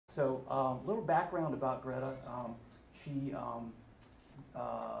So a little background about Greta. She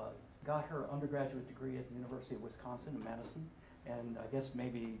got her undergraduate degree at the University of Wisconsin in Madison, and I guess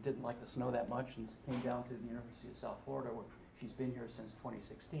maybe didn't like the snow that much and came down to the University of South Florida, where she's been here since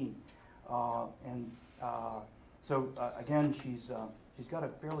 2016. Again, she's got a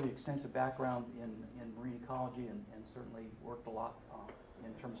fairly extensive background in marine ecology and certainly worked a lot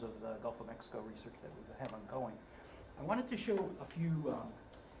in terms of the Gulf of Mexico research that we have ongoing. I wanted to show a few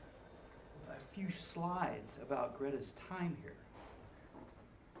slides about Greta's time here.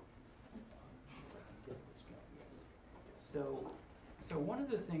 So one of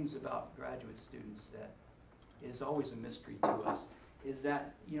the things about graduate students that is always a mystery to us is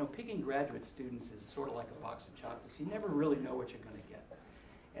that, you know, picking graduate students is sort of like a box of chocolates. You never really know what you're going to get.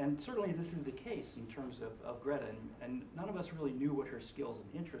 And certainly this is the case in terms of Greta, and none of us really knew what her skills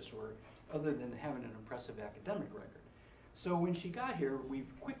and interests were other than having an impressive academic record. So when she got here, we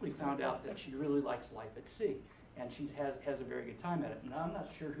quickly found out that she really likes life at sea, and she has a very good time at it. Now, I'm not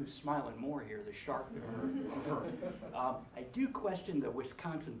sure who's smiling more here, the shark or her. I do question the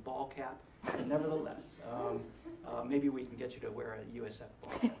Wisconsin ball cap, and nevertheless, maybe we can get you to wear a USF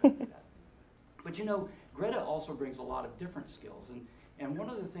ball cap after that. But you know, Greta also brings a lot of different skills, and one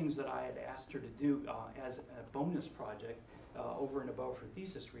of the things that I had asked her to do as a bonus project over and above her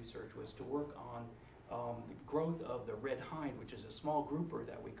thesis research was to work on the growth of the red hind, which is a small grouper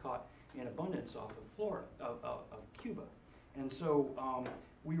that we caught in abundance off of Florida, of Cuba. And so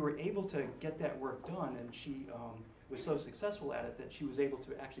we were able to get that work done, and she was so successful at it that she was able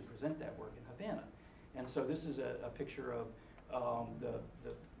to actually present that work in Havana. And so this is a picture of the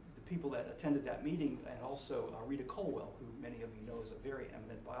people that attended that meeting, and also Rita Colwell, who many of you know is a very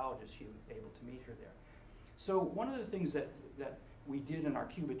eminent biologist. You were able to meet her there. So one of the things that we did in our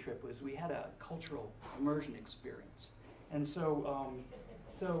Cuba trip was we had a cultural immersion experience. And so,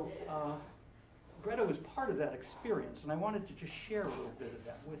 Greta was part of that experience, and I wanted to just share a little bit of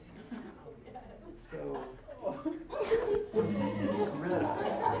that with you. So this is Greta.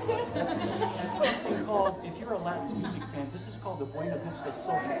 It's something called, if you're a Latin music fan, this is called the Buena Vista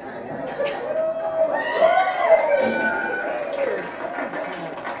Social.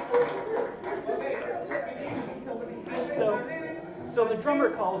 So the drummer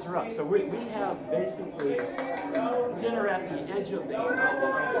calls her up. So we have basically dinner at the edge of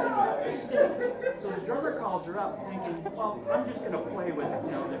the stage. So the drummer calls her up thinking, well, I'm just going to play with,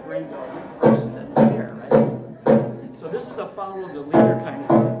 you know, the gringo person that's there, right? So this is a follow the leader kind of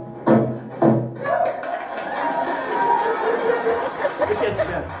thing. It gets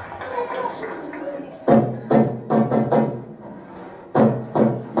better.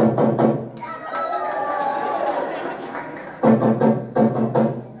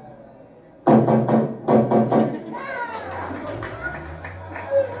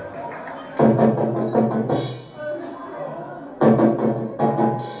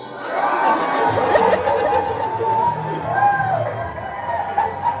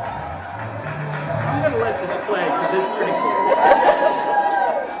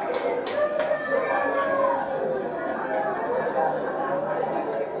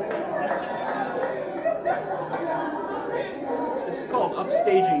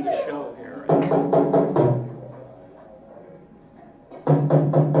 Upstaging the show here.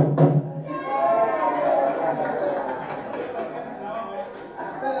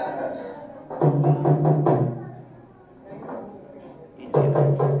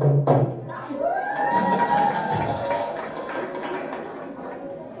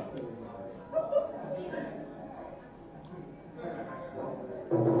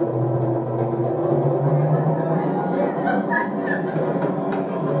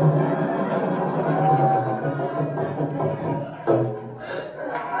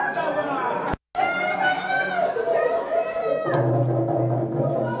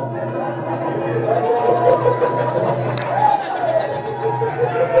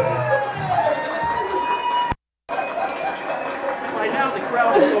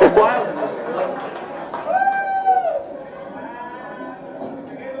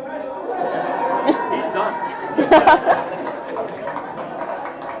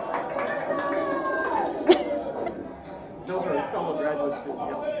 Those are fellow graduate students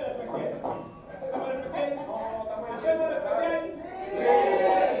yelling.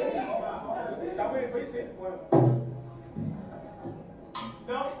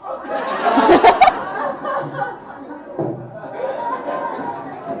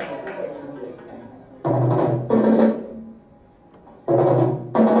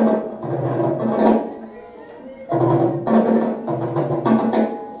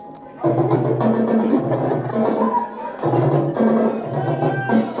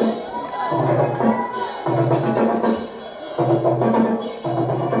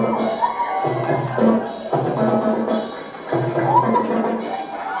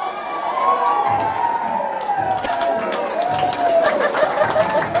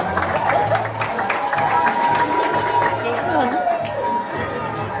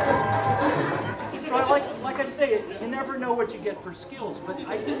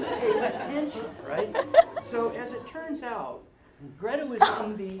 as it turns out, Greta was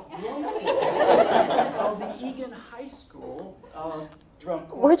in the drum corps of the Egan High School drum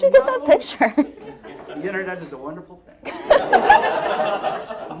corps. Where'd you get that picture? The internet is a wonderful thing.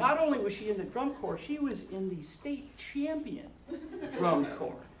 Not only was she in the drum corps, she was in the state champion drum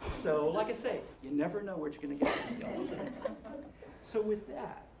corps. So, like I say, you never know where you're going to get this going. So with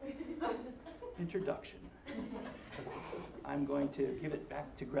that introduction, I'm going to give it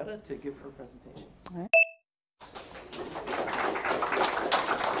back to Greta to give her presentation. All right.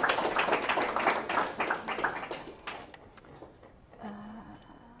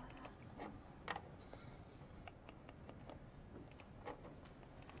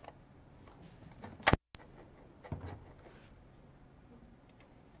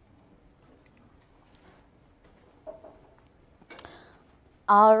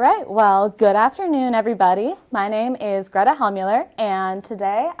 All right, well, good afternoon, everybody. My name is Greta Helmueller, and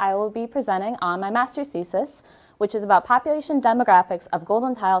today I will be presenting on my master's thesis, which is about population demographics of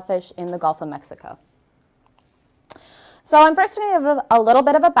golden tilefish in the Gulf of Mexico. So I'm first going to give a little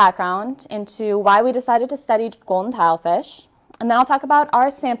bit of a background into why we decided to study golden tilefish, and then I'll talk about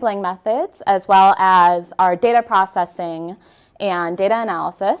our sampling methods, as well as our data processing and data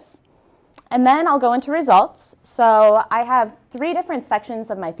analysis. And then I'll go into results. So I have 3 different sections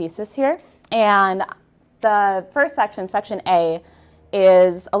of my thesis here. And the first section, section A,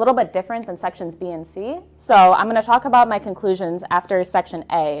 is a little bit different than sections B and C. So I'm going to talk about my conclusions after section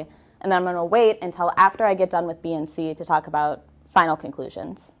A. And then I'm going to wait until after I get done with B and C to talk about final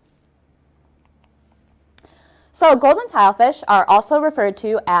conclusions. So golden tilefish are also referred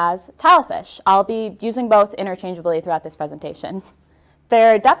to as tilefish. I'll be using both interchangeably throughout this presentation.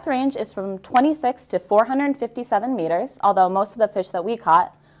 Their depth range is from 26 to 457 meters, although most of the fish that we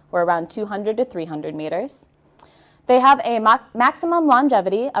caught were around 200 to 300 meters. They have a maximum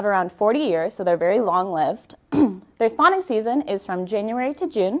longevity of around 40 years, so they're very long-lived. Their spawning season is from January to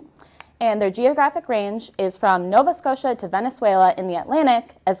June, and their geographic range is from Nova Scotia to Venezuela in the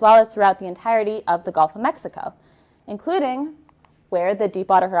Atlantic, as well as throughout the entirety of the Gulf of Mexico, including where the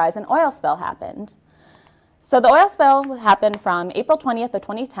Deepwater Horizon oil spill happened. So the oil spill happened from April 20th of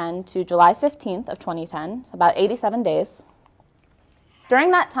 2010 to July 15th of 2010, so about 87 days.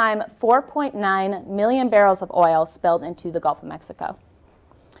 During that time, 4.9 million barrels of oil spilled into the Gulf of Mexico,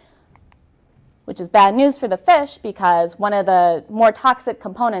 which is bad news for the fish because one of the more toxic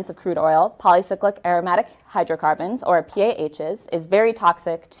components of crude oil, polycyclic aromatic hydrocarbons, or PAHs, is very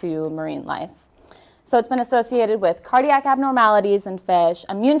toxic to marine life. So it's been associated with cardiac abnormalities in fish,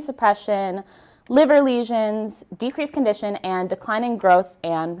 immune suppression, liver lesions, decreased condition, and declining growth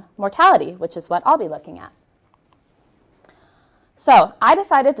and mortality, which is what I'll be looking at. So I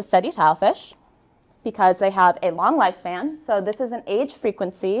decided to study tilefish because they have a long lifespan. So this is an age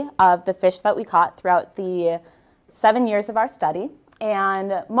frequency of the fish that we caught throughout the 7 years of our study.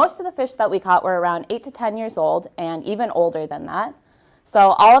 And most of the fish that we caught were around 8 to 10 years old and even older than that. So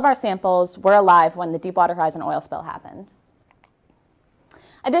all of our samples were alive when the Deepwater Horizon oil spill happened.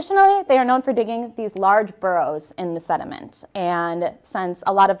 Additionally, they are known for digging these large burrows in the sediment. And since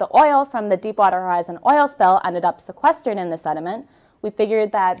a lot of the oil from the Deepwater Horizon oil spill ended up sequestered in the sediment, we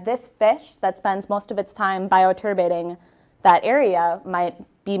figured that this fish that spends most of its time bioturbating that area might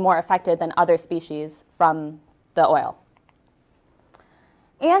be more affected than other species from the oil.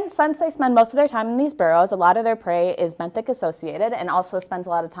 And since they spend most of their time in these burrows, a lot of their prey is benthic associated and also spends a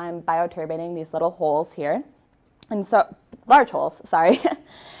lot of time bioturbating these little holes here. And so, large holes, sorry.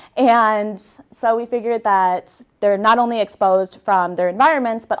 And so we figured that they're not only exposed from their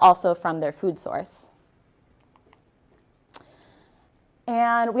environments, but also from their food source.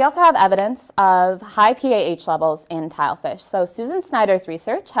 And we also have evidence of high PAH levels in tilefish. So Susan Snyder's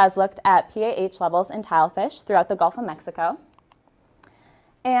research has looked at PAH levels in tilefish throughout the Gulf of Mexico.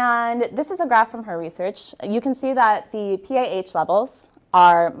 And this is a graph from her research. You can see that the PAH levels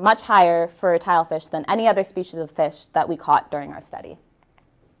are much higher for tilefish than any other species of fish that we caught during our study.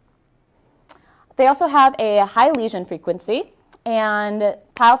 They also have a high lesion frequency, and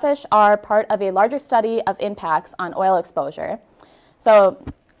tilefish are part of a larger study of impacts on oil exposure. So,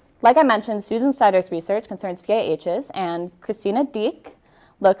 like I mentioned, Susan Snyder's research concerns PAHs, and Christina Dieck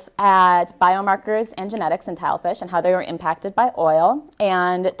looks at biomarkers and genetics in tilefish and how they were impacted by oil.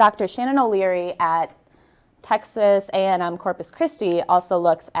 And Dr. Shannon O'Leary at Texas A&M Corpus Christi also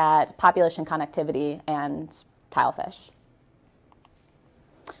looks at population connectivity and tilefish.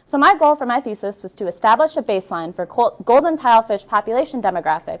 So my goal for my thesis was to establish a baseline for golden tilefish population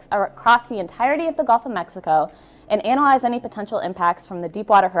demographics across the entirety of the Gulf of Mexico and analyze any potential impacts from the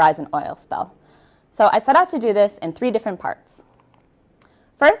Deepwater Horizon oil spill. So I set out to do this in 3 different parts.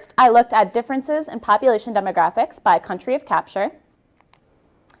 First, I looked at differences in population demographics by country of capture.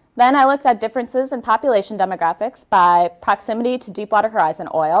 Then I looked at differences in population demographics by proximity to deepwater horizon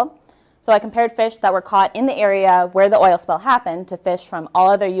oil. So I compared fish that were caught in the area where the oil spill happened to fish from all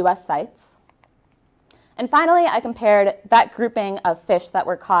other US sites. And finally, I compared that grouping of fish that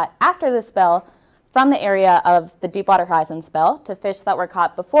were caught after the spill from the area of the deepwater horizon spill to fish that were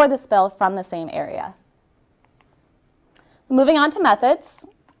caught before the spill from the same area. Moving on to methods,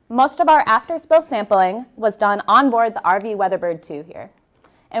 most of our after-spill sampling was done on board the RV Weatherbird 2 here.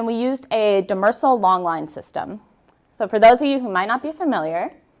 And we used a demersal longline system. So for those of you who might not be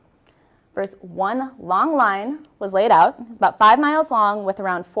familiar, first one long line was laid out. It's about 5 miles long with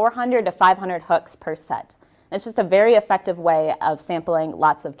around 400 to 500 hooks per set. It's just a very effective way of sampling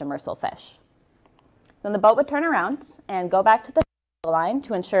lots of demersal fish. Then the boat would turn around and go back to the line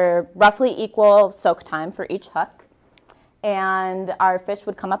to ensure roughly equal soak time for each hook. And our fish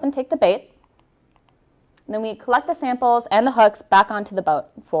would come up and take the bait. And then we collect the samples and the hooks back onto the boat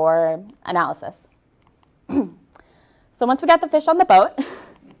for analysis. So once we got the fish on the boat,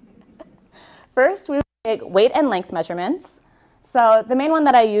 first we would take weight and length measurements. So the main one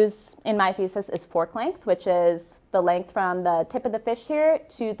that I use in my thesis is fork length, which is the length from the tip of the fish here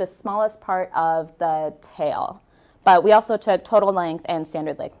to the smallest part of the tail. But we also took total length and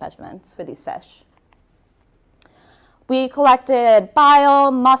standard length measurements for these fish. We collected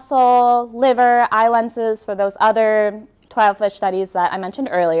bile, muscle, liver, eye lenses for those other tilefish studies that I mentioned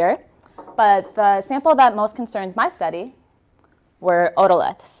earlier. But the sample that most concerns my study were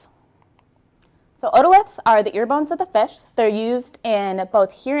otoliths. So otoliths are the ear bones of the fish. They're used in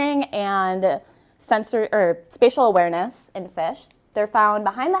both hearing and spatial awareness in fish. They're found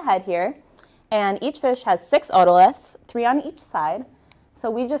behind the head here, and each fish has 6 otoliths, 3 on each side. So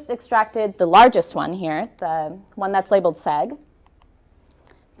we just extracted the largest one here, the one that's labeled seg.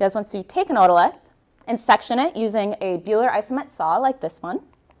 Because once you take an otolith and section it using a Buehler isomet saw like this one,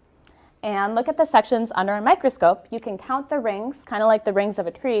 and look at the sections under a microscope, you can count the rings, kind of like the rings of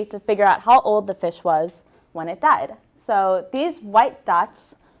a tree, to figure out how old the fish was when it died. So these white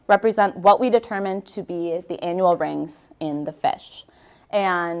dots represent what we determined to be the annual rings in the fish.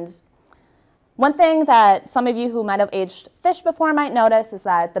 And one thing that some of you who might have aged fish before might notice is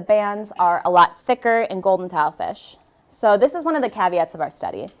that the bands are a lot thicker in golden tilefish. So this is one of the caveats of our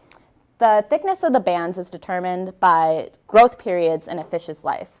study. The thickness of the bands is determined by growth periods in a fish's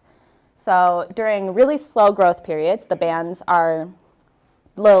life. So during really slow growth periods, the bands are,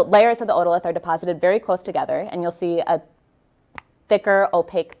 little layers of the otolith are deposited very close together, and you'll see a thicker,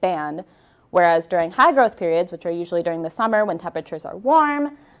 opaque band. Whereas during high growth periods, which are usually during the summer when temperatures are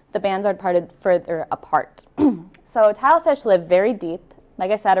warm, the bands are parted further apart. So tilefish live very deep, like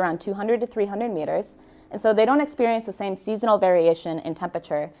I said, around 200 to 300 meters, and so they don't experience the same seasonal variation in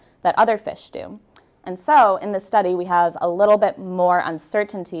temperature that other fish do. And so in this study, we have a little bit more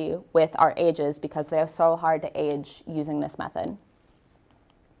uncertainty with our ages because they are so hard to age using this method.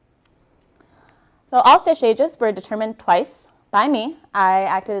 So all fish ages were determined twice by me. I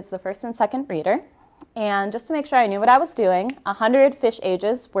acted as the first and second reader. And just to make sure I knew what I was doing, 100 fish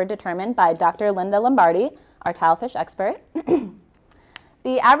ages were determined by Dr. Linda Lombardi, our tilefish expert.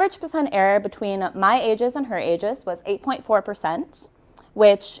 The average percent error between my ages and her ages was 8.4%,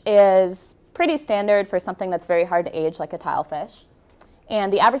 which is pretty standard for something that's very hard to age like a tilefish.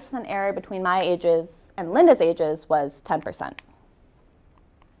 And the average percent error between my ages and Linda's ages was 10%.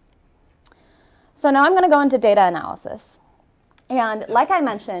 So now I'm going to go into data analysis. And like I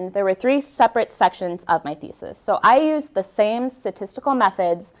mentioned, there were 3 separate sections of my thesis. So I used the same statistical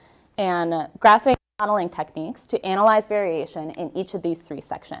methods and graphic modeling techniques to analyze variation in each of these 3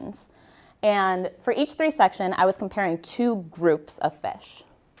 sections. And for each 3 section, I was comparing 2 groups of fish.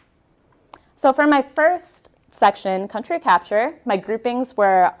 So for my first section, country of capture, my groupings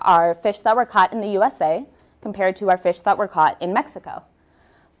were our fish that were caught in the USA compared to our fish that were caught in Mexico.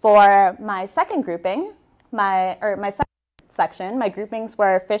 For my second grouping, my second section, my groupings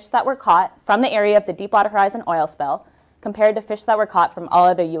were fish that were caught from the area of the Deepwater Horizon oil spill compared to fish that were caught from all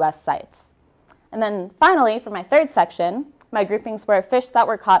other US sites. And then finally, for my third section, my groupings were fish that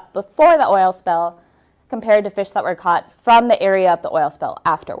were caught before the oil spill compared to fish that were caught from the area of the oil spill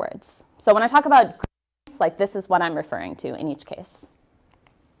afterwards. So when I talk about groupings, like this is what I'm referring to in each case.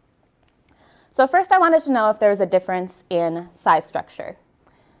 So first I wanted to know if there was a difference in size structure.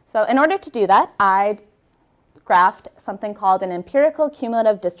 So in order to do that, I graphed something called an empirical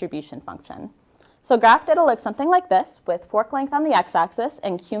cumulative distribution function. So graphed, it'll look something like this, with fork length on the x-axis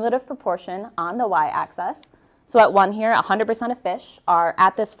and cumulative proportion on the y-axis. So at 1 here, 100% of fish are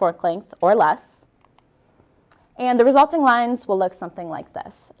at this fork length or less. And the resulting lines will look something like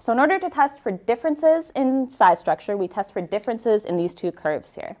this. So in order to test for differences in size structure, we test for differences in these two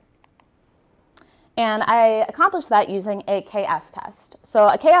curves here. And I accomplished that using a KS test. So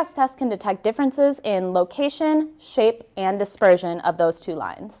a KS test can detect differences in location, shape, and dispersion of those two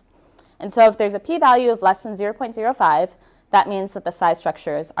lines. And so if there's a p-value of less than 0.05, that means that the size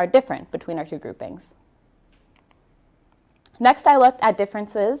structures are different between our two groupings. Next, I looked at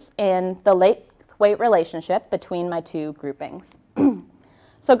differences in the length-weight relationship between my two groupings.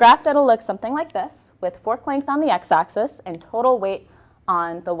 So graphed, it'll look something like this, with fork length on the x-axis and total weight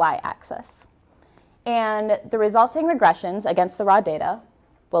on the y-axis. And the resulting regressions against the raw data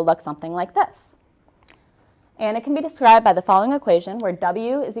will look something like this. And it can be described by the following equation, where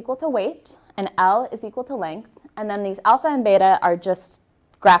W is equal to weight and L is equal to length, and then these alpha and beta are just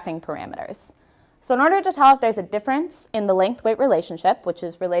graphing parameters. So in order to tell if there's a difference in the length-weight relationship, which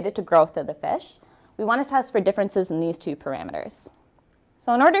is related to growth of the fish, we want to test for differences in these two parameters.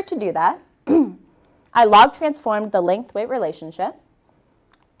 So in order to do that, I log transformed the length-weight relationship,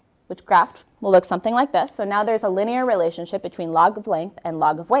 which graphed will look something like this. So now there's a linear relationship between log of length and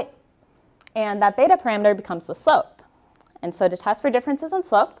log of weight. And that beta parameter becomes the slope. And so to test for differences in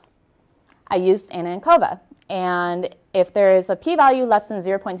slope, I used Anna and Kova. And if there is a p-value less than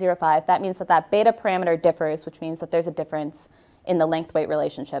 0.05, that means that that beta parameter differs, which means that there's a difference in the length-weight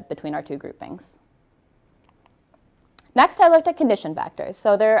relationship between our two groupings. Next, I looked at condition factors.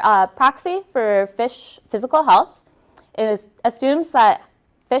 So they're a proxy for fish physical health. It assumes that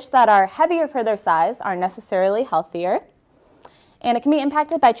fish that are heavier for their size are necessarily healthier. And it can be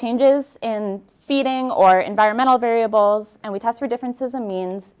impacted by changes in feeding or environmental variables, and we test for differences in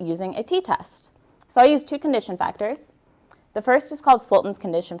means using a t-test. So I used two condition factors. The first is called Fulton's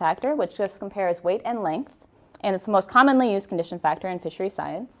condition factor, which just compares weight and length, and it's the most commonly used condition factor in fishery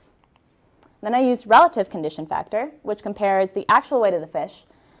science. Then I used relative condition factor, which compares the actual weight of the fish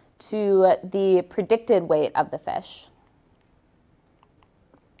to the predicted weight of the fish.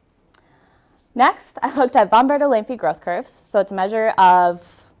 Next, I looked at von Bertalanffy growth curves. So it's a measure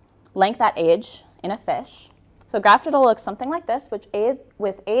of length at age in a fish. So graphed it'll look something like this,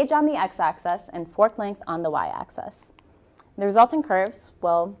 with age on the x-axis and fork length on the y-axis. The resulting curves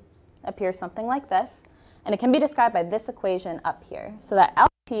will appear something like this, and it can be described by this equation up here. So that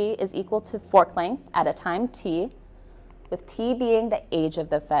LT is equal to fork length at a time t, with t being the age of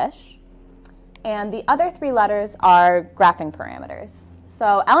the fish. And the other three letters are graphing parameters.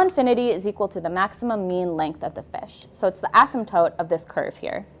 So L infinity is equal to the maximum mean length of the fish. So it's the asymptote of this curve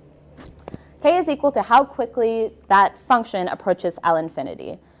here. K is equal to how quickly that function approaches L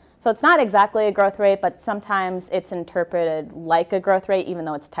infinity. So it's not exactly a growth rate, but sometimes it's interpreted like a growth rate, even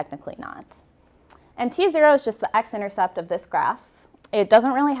though it's technically not. And T0 is just the x-intercept of this graph. It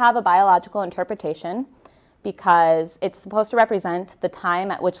doesn't really have a biological interpretation because it's supposed to represent the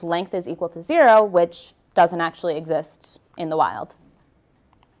time at which length is equal to 0, which doesn't actually exist in the wild.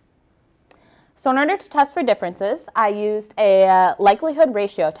 So in order to test for differences, I used a likelihood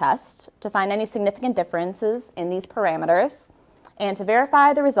ratio test to find any significant differences in these parameters. And to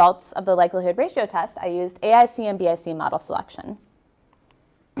verify the results of the likelihood ratio test, I used AIC and BIC model selection.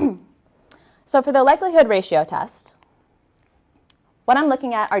 So for the likelihood ratio test, what I'm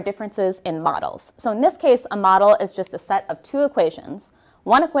looking at are differences in models. So in this case, a model is just a set of two equations.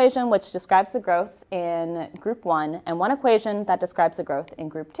 One equation which describes the growth in group 1, and one equation that describes the growth in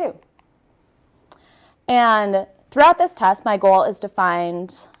group 2. And throughout this test, my goal is to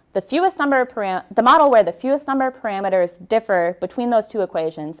find the model where the fewest number of parameters differ between those two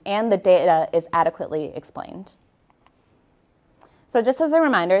equations and the data is adequately explained. So just as a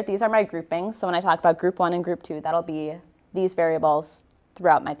reminder, these are my groupings. So when I talk about group 1 and group 2, that'll be these variables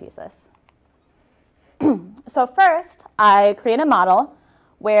throughout my thesis. So first, I create a model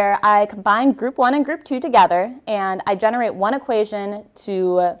where I combine group 1 and group 2 together, and I generate one equation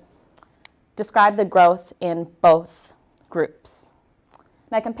to describe the growth in both groups.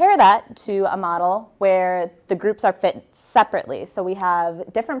 And I compare that to a model where the groups are fit separately, so we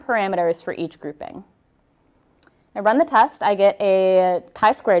have different parameters for each grouping. I run the test, I get a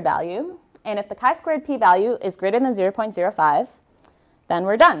chi-squared value, and if the chi-squared p-value is greater than 0.05, then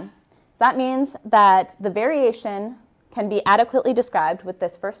we're done. That means that the variation can be adequately described with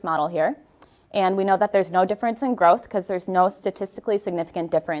this first model here, and we know that there's no difference in growth because there's no statistically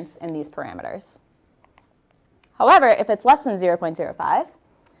significant difference in these parameters. However, if it's less than 0.05,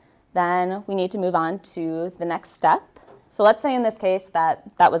 then we need to move on to the next step. So let's say in this case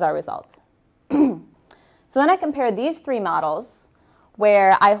that was our result. So then I compare these three models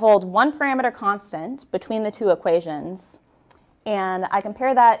where I hold one parameter constant between the two equations, And I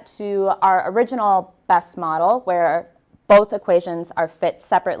compare that to our original best model where both equations are fit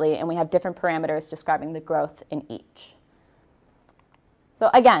separately and we have different parameters describing the growth in each. So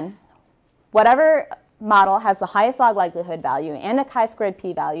again, whatever model has the highest log likelihood value and a chi-squared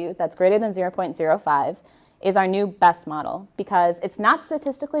p-value that's greater than 0.05 is our new best model because it's not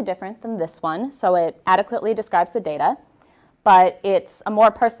statistically different than this one, so it adequately describes the data, but it's a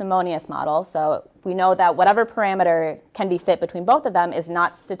more parsimonious model, so we know that whatever parameter can be fit between both of them is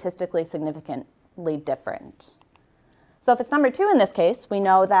not statistically significantly different. So if it's number 2 in this case, we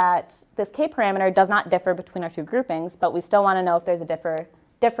know that this k parameter does not differ between our two groupings, but we still want to know if there's a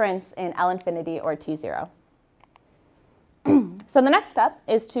difference in L infinity or T0. So the next step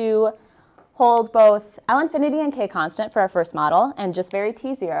is to hold both L infinity and k constant for our first model and just vary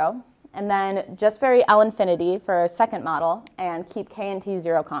T0, and then just vary L infinity for our second model and keep k and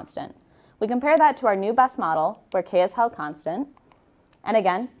T0 constant. We compare that to our new best model where k is held constant, and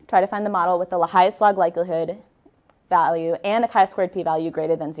again, try to find the model with the highest log likelihood value and a chi-squared p-value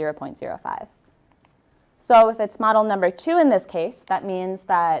greater than 0.05. So if it's model number 2 in this case, that means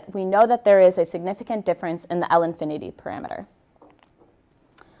that we know that there is a significant difference in the L infinity parameter.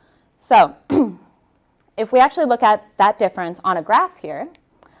 So if we actually look at that difference on a graph here,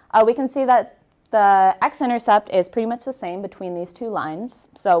 we can see that the x-intercept is pretty much the same between these two lines,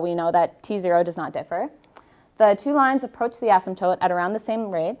 so we know that T0 does not differ. The two lines approach the asymptote at around the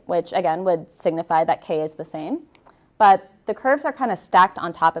same rate, which again would signify that k is the same. But the curves are kind of stacked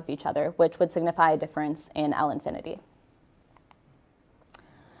on top of each other, which would signify a difference in L infinity.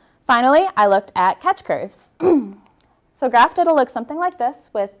 Finally, I looked at catch curves. So graph data looks something like this,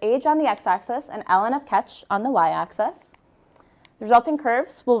 with age on the x-axis and ln of catch on the y-axis. The resulting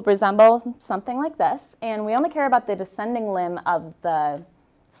curves will resemble something like this, and we only care about the descending limb of the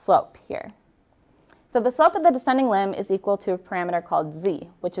slope here. So the slope of the descending limb is equal to a parameter called z,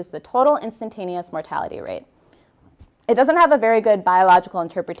 which is the total instantaneous mortality rate. It doesn't have a very good biological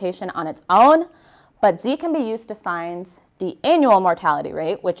interpretation on its own, but z can be used to find the annual mortality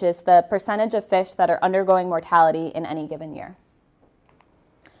rate, which is the percentage of fish that are undergoing mortality in any given year.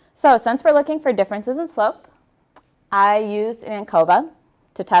 So since we're looking for differences in slope, I used an ANCOVA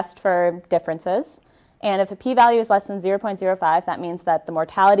to test for differences. And if a p-value is less than 0.05, that means that the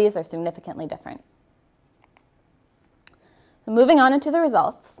mortalities are significantly different. So moving on into the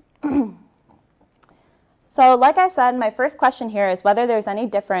results. So like I said, my first question here is whether there's any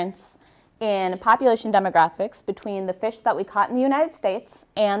difference in population demographics between the fish that we caught in the United States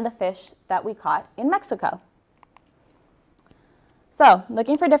and the fish that we caught in Mexico. So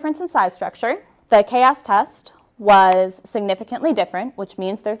looking for difference in size structure, the chaos test was significantly different, which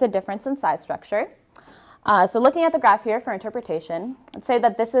means there's a difference in size structure. So looking at the graph here for interpretation, let's say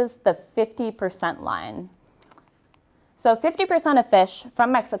that this is the 50% line. So 50% of fish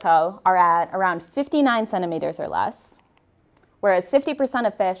from Mexico are at around 59 centimeters or less, whereas 50%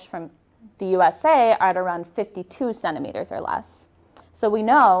 of fish from the USA are at around 52 centimeters or less. So we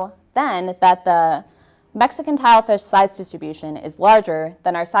know then that the Mexican tilefish size distribution is larger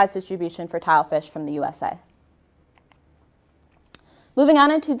than our size distribution for tilefish from the USA. Moving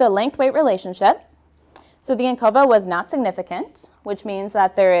on into the length-weight relationship. So the ANCOVA was not significant, which means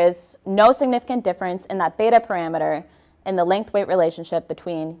that there is no significant difference in that beta parameter in the length-weight relationship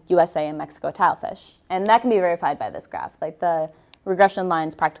between USA and Mexico tilefish. And that can be verified by this graph. Like the regression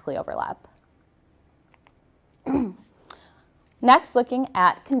lines practically overlap. Next, looking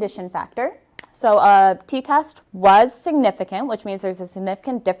at condition factor. So a t-test was significant, which means there's a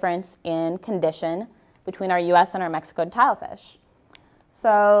significant difference in condition between our US and our Mexico tilefish.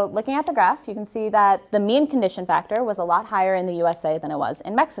 So looking at the graph, you can see that the mean condition factor was a lot higher in the USA than it was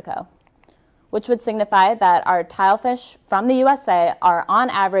in Mexico, which would signify that our tilefish from the USA are on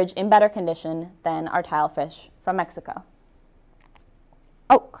average in better condition than our tilefish from Mexico.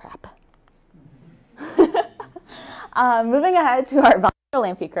 Oh, crap. Moving ahead to our von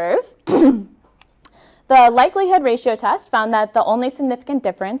Lampy curve. The likelihood ratio test found that the only significant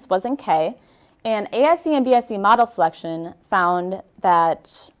difference was in K, and AIC and BIC model selection found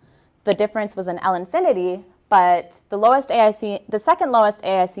that the difference was in L infinity, but the second lowest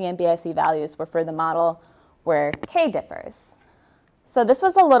AIC and BIC values were for the model where K differs. So this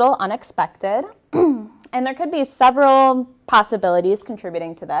was a little unexpected, and there could be several possibilities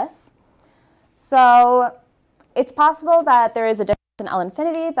contributing to this. So it's possible that there is a difference in L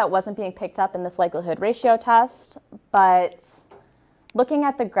infinity that wasn't being picked up in this likelihood ratio test, but looking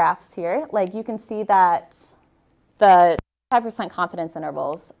at the graphs here, like you can see that the 5% confidence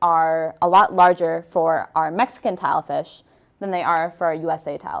intervals are a lot larger for our Mexican tilefish than they are for our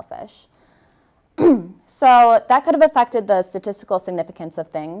USA tilefish. So that could have affected the statistical significance of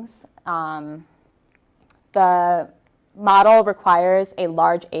things. The model requires a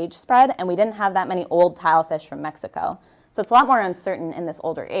large age spread, and we didn't have that many old tilefish from Mexico. So it's a lot more uncertain in this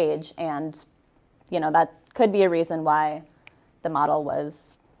older age, and that could be a reason why the model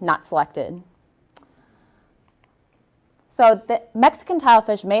was not selected. So the Mexican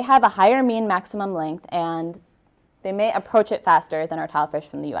tilefish may have a higher mean maximum length, and they may approach it faster than our tilefish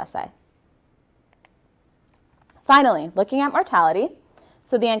from the USA. Finally, looking at mortality.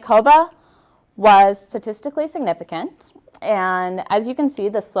 So the ANCOVA was statistically significant, and as you can see,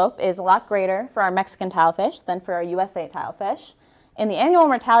 the slope is a lot greater for our Mexican tilefish than for our USA tilefish, and the annual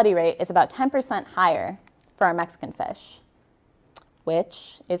mortality rate is about 10% higher for our Mexican fish,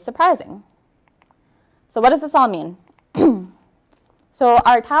 which is surprising. So what does this all mean? So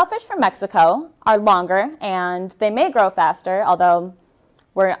our tilefish from Mexico are longer, and they may grow faster, although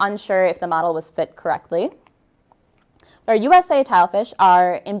we're unsure if the model was fit correctly. Our USA tilefish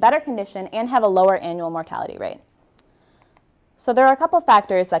are in better condition and have a lower annual mortality rate. So there are a couple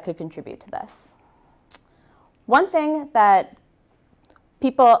factors that could contribute to this. One thing that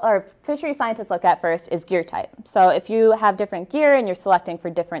people or fishery scientists look at first is gear type. So if you have different gear and you're selecting for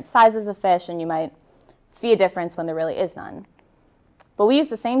different sizes of fish, and you might see a difference when there really is none. But we use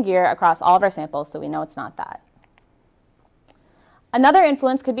the same gear across all of our samples, so we know it's not that. Another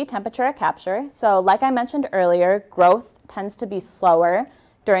influence could be temperature at capture. So like I mentioned earlier, growth tends to be slower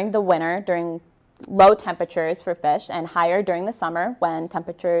during the winter, during low temperatures for fish, and higher during the summer when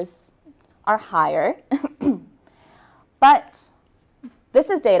temperatures are higher. But this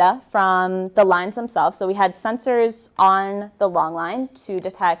is data from the lines themselves. So we had sensors on the long line to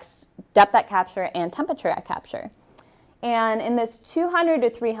detect depth at capture and temperature at capture. And in this 200 to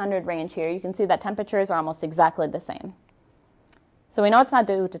 300 range here, you can see that temperatures are almost exactly the same. So we know it's not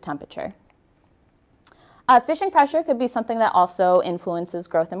due to temperature. Fishing pressure could be something that also influences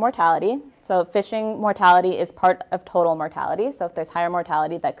growth and mortality. So fishing mortality is part of total mortality. So if there's higher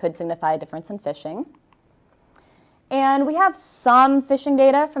mortality, that could signify a difference in fishing. And we have some fishing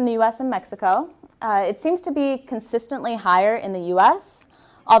data from the US and Mexico. It seems to be consistently higher in the US,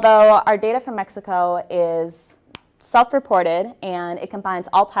 although our data from Mexico is self-reported, and it combines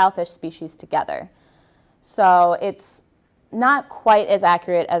all tilefish species together. So it's not quite as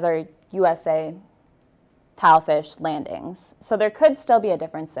accurate as our USA tilefish landings. So there could still be a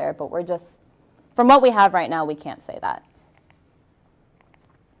difference there, but from what we have right now, we can't say that.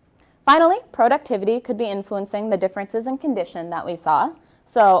 Finally, productivity could be influencing the differences in condition that we saw.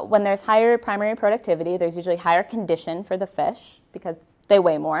 So when there's higher primary productivity, there's usually higher condition for the fish because they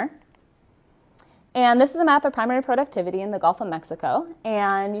weigh more. And this is a map of primary productivity in the Gulf of Mexico,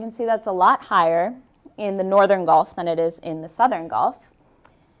 and you can see that's a lot higher in the northern Gulf than it is in the southern Gulf.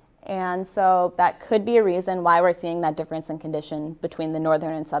 And so that could be a reason why we're seeing that difference in condition between the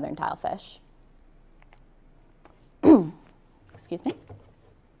northern and southern tilefish. Excuse me.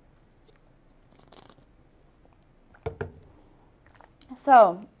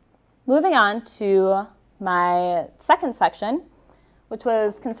 So moving on to my second section, which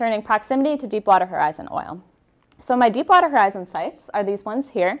was concerning proximity to deepwater horizon oil. So my deepwater horizon sites are these ones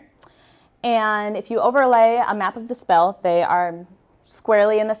here. And if you overlay a map of the spill, they are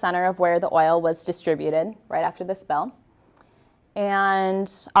squarely in the center of where the oil was distributed right after the spill.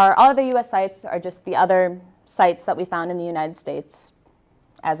 And all other US sites are just the other sites that we found in the United States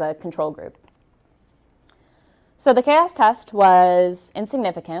as a control group. So the chaos test was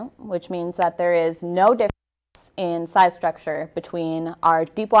insignificant, which means that there is no difference in size structure between our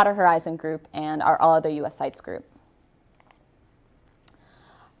Deepwater Horizon group and our all other US sites group.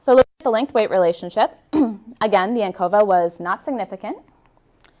 So looking at the length-weight relationship, again, the ANCOVA was not significant.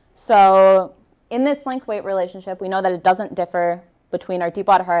 So in this length-weight relationship, we know that it doesn't differ between our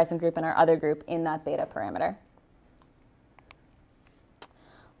Deepwater Horizon group and our other group in that beta parameter.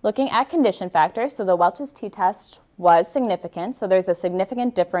 Looking at condition factors, so the Welch's t-test was significant, so there's a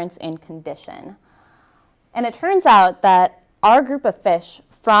significant difference in condition. And it turns out that our group of fish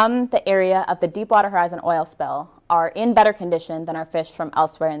from the area of the Deepwater Horizon oil spill are in better condition than our fish from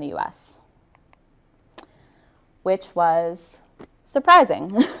elsewhere in the US, which was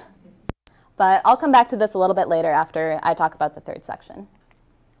surprising. But I'll come back to this a little bit later after I talk about the third section.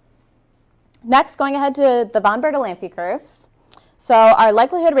 Next, going ahead to the von Bertalanffy curves. So our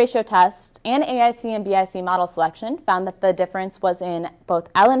likelihood ratio test and AIC and BIC model selection found that the difference was in both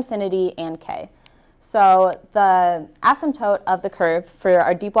L infinity and K. So the asymptote of the curve for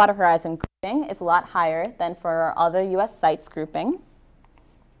our Deepwater Horizon grouping is a lot higher than for our other US sites grouping.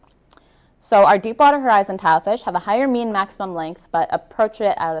 So our deepwater horizon tilefish have a higher mean maximum length, but approach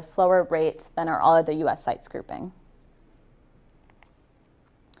it at a slower rate than our all other U.S. sites grouping.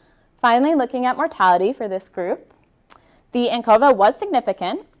 Finally, looking at mortality for this group, the ANCOVA was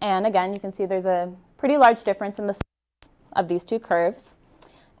significant, and again, you can see there's a pretty large difference in the size of these two curves.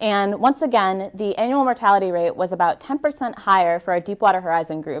 And once again, the annual mortality rate was about 10% higher for our Deepwater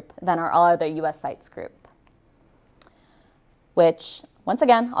Horizon group than our all other U.S. sites group, which, once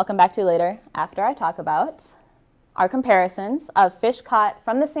again, I'll come back to later after I talk about our comparisons of fish caught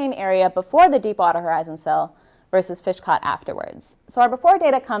from the same area before the Deepwater Horizon spill versus fish caught afterwards. So our before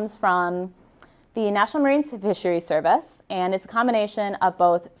data comes from the National Marine Fisheries Service, and it's a combination of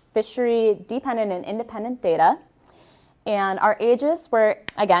both fishery-dependent and independent data. And our ages were,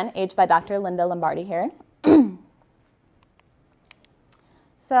 again, aged by Dr. Linda Lombardi here.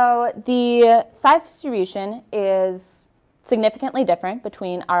 So the size distribution is significantly different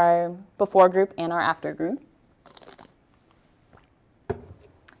between our before group and our after group.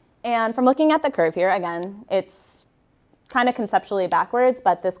 And from looking at the curve here, again, it's kind of conceptually backwards,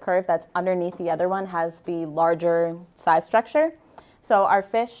 but this curve that's underneath the other one has the larger size structure. So our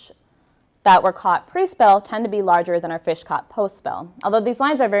fish that were caught pre-spill tend to be larger than our fish caught post-spill, although these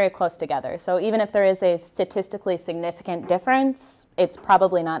lines are very close together. So even if there is a statistically significant difference, it's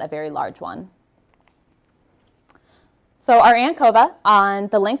probably not a very large one. So our ANCOVA on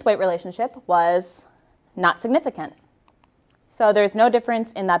the length-weight relationship was not significant. So there's no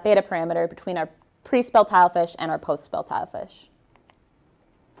difference in that beta parameter between our pre-spill tilefish and our post-spill tilefish.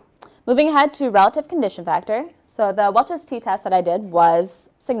 Moving ahead to relative condition factor. So the Welch's t-test that I did was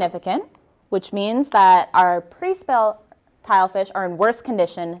significant, which means that our pre-spill tilefish are in worse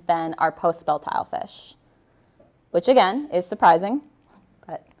condition than our post-spill tilefish, which again is surprising.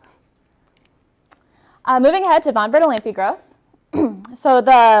 But moving ahead to von Bertalanffy growth. So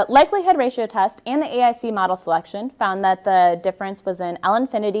the likelihood ratio test and the AIC model selection found that the difference was in L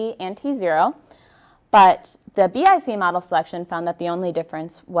infinity and T0, but the BIC model selection found that the only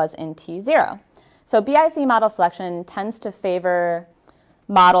difference was in T0. So BIC model selection tends to favor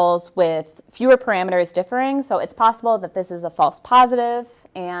models with fewer parameters differing, so it's possible that this is a false positive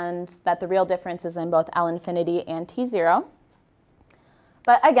and that the real difference is in both L infinity and T0.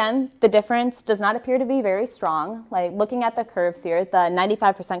 But again, the difference does not appear to be very strong. Like looking at the curves here, the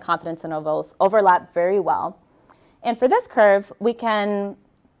 95% confidence intervals overlap very well. And for this curve, we can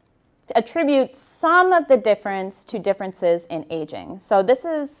attribute some of the difference to differences in aging. So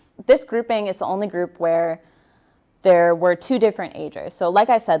this grouping is the only group where there were two different agers. So like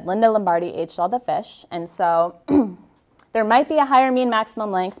I said, Linda Lombardi aged all the fish, and so there might be a higher mean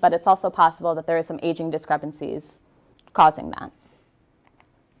maximum length, but it's also possible that there are some aging discrepancies causing that.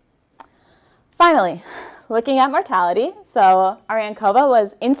 Finally, looking at mortality, so our ANCOVA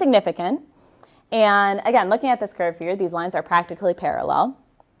was insignificant, and again, looking at this curve here, these lines are practically parallel,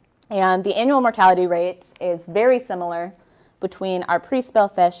 and the annual mortality rate is very similar between our pre-spill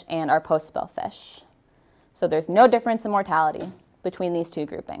fish and our post-spill fish. So there's no difference in mortality between these two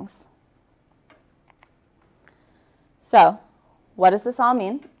groupings. So what does this all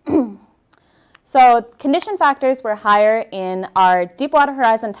mean? So condition factors were higher in our Deepwater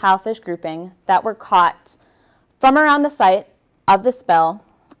Horizon tilefish grouping that were caught from around the site of the spill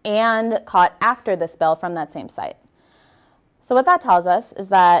and caught after the spill from that same site. So what that tells us is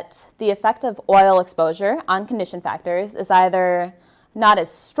that the effect of oil exposure on condition factors is either not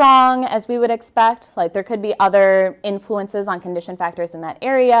as strong as we would expect, like there could be other influences on condition factors in that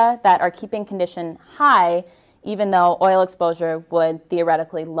area that are keeping condition high, even though oil exposure would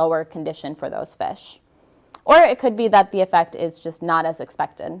theoretically lower condition for those fish. Or it could be that the effect is just not as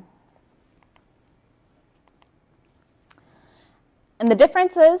expected. And the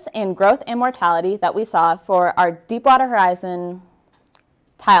differences in growth and mortality that we saw for our Deepwater Horizon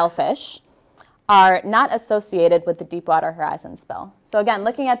tilefish are not associated with the Deepwater Horizon spill. So again,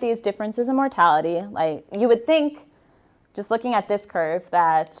 looking at these differences in mortality, like you would think, just looking at this curve,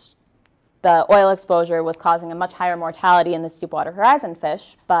 that the oil exposure was causing a much higher mortality in this Deepwater Horizon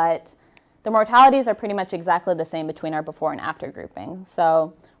fish, but the mortalities are pretty much exactly the same between our before and after grouping.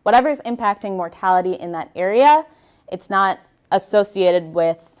 So whatever's impacting mortality in that area, it's not associated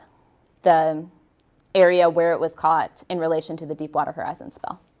with the area where it was caught in relation to the Deepwater Horizon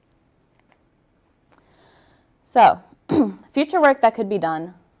spill. So future work that could be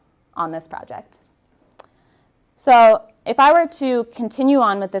done on this project. So if I were to continue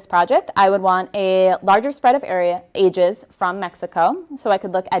on with this project, I would want a larger spread of ages from Mexico, so I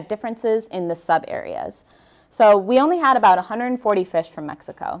could look at differences in the sub-areas. So we only had about 140 fish from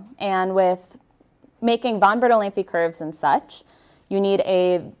Mexico, and with making von Bertalanffy curves and such, you need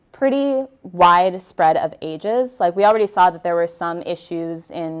a pretty wide spread of ages. Like, we already saw that there were some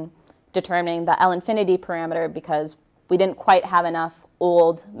issues in determining the L infinity parameter because we didn't quite have enough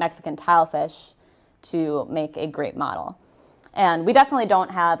old Mexican tilefish to make a great model. And we definitely don't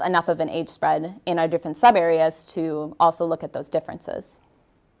have enough of an age spread in our different subareas to also look at those differences.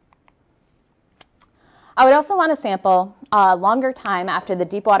 I would also want to sample a longer time after the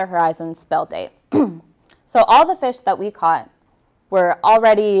Deepwater Horizon spill date. So all the fish that we caught were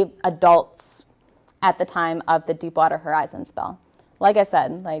already adults at the time of the Deepwater Horizon spill. Like I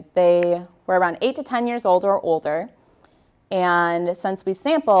said, like, they were around 8 to 10 years old or older. And since we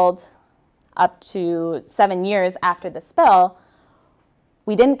sampled up to 7 years after the spill,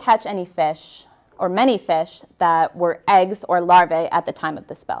 we didn't catch any fish, or many fish, that were eggs or larvae at the time of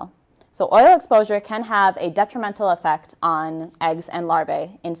the spill. So oil exposure can have a detrimental effect on eggs and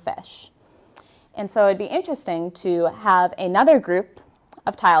larvae in fish. And so it'd be interesting to have another group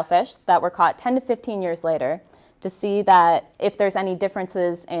of tilefish that were caught 10 to 15 years later to see that if there's any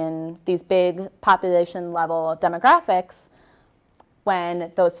differences in these big population level demographics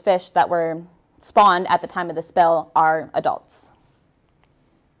when those fish that were spawned at the time of the spill are adults.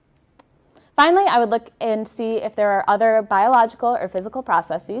 Finally, I would look and see if there are other biological or physical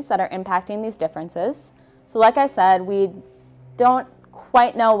processes that are impacting these differences. So like I said, we don't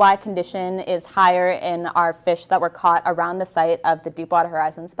quite know why condition is higher in our fish that were caught around the site of the Deepwater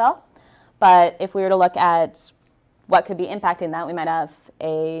Horizon spill. But if we were to look at what could be impacting that, we might have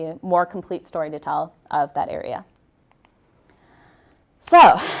a more complete story to tell of that area.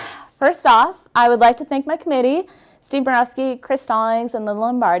 So, first off, I would like to thank my committee, Steve Borowski, Chris Stallings, and Linda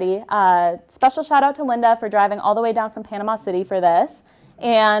Lombardi. Special shout out to Linda for driving all the way down from Panama City for this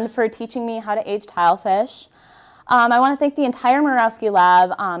and for teaching me how to age tilefish. I want to thank the entire Borowski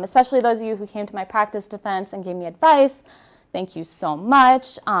lab, especially those of you who came to my practice defense and gave me advice. Thank you so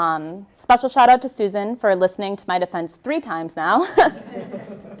much. Special shout out to Susan for listening to my defense 3 times now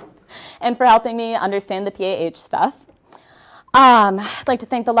and for helping me understand the PAH stuff. I'd like to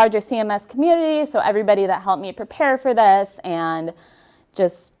thank the larger CMS community, so everybody that helped me prepare for this and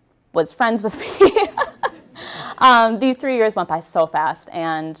just was friends with me. These 3 years went by so fast,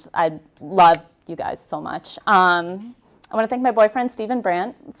 and I love you guys so much. I want to thank my boyfriend, Stephen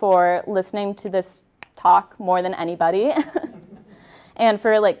Brandt, for listening to this talk more than anybody and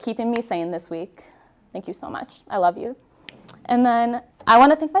for keeping me sane this week. Thank you so much. I love you. And then I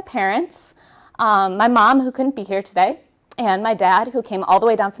want to thank my parents, my mom who couldn't be here today, and my dad who came all the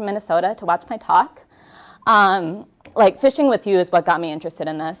way down from Minnesota to watch my talk. Fishing with you is what got me interested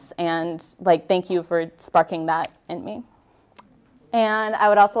in this, and thank you for sparking that in me. And I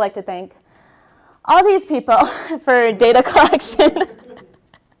would also like to thank all these people for data collection.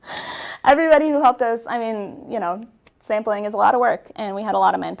 Everybody who helped us. I mean, you know, sampling is a lot of work, and we had a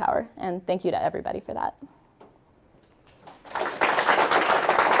lot of manpower, and thank you to everybody for that.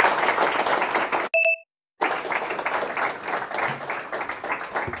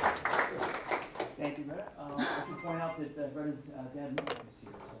 Thank you, Greta. I should point out that Greta's dad is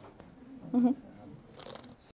here. So.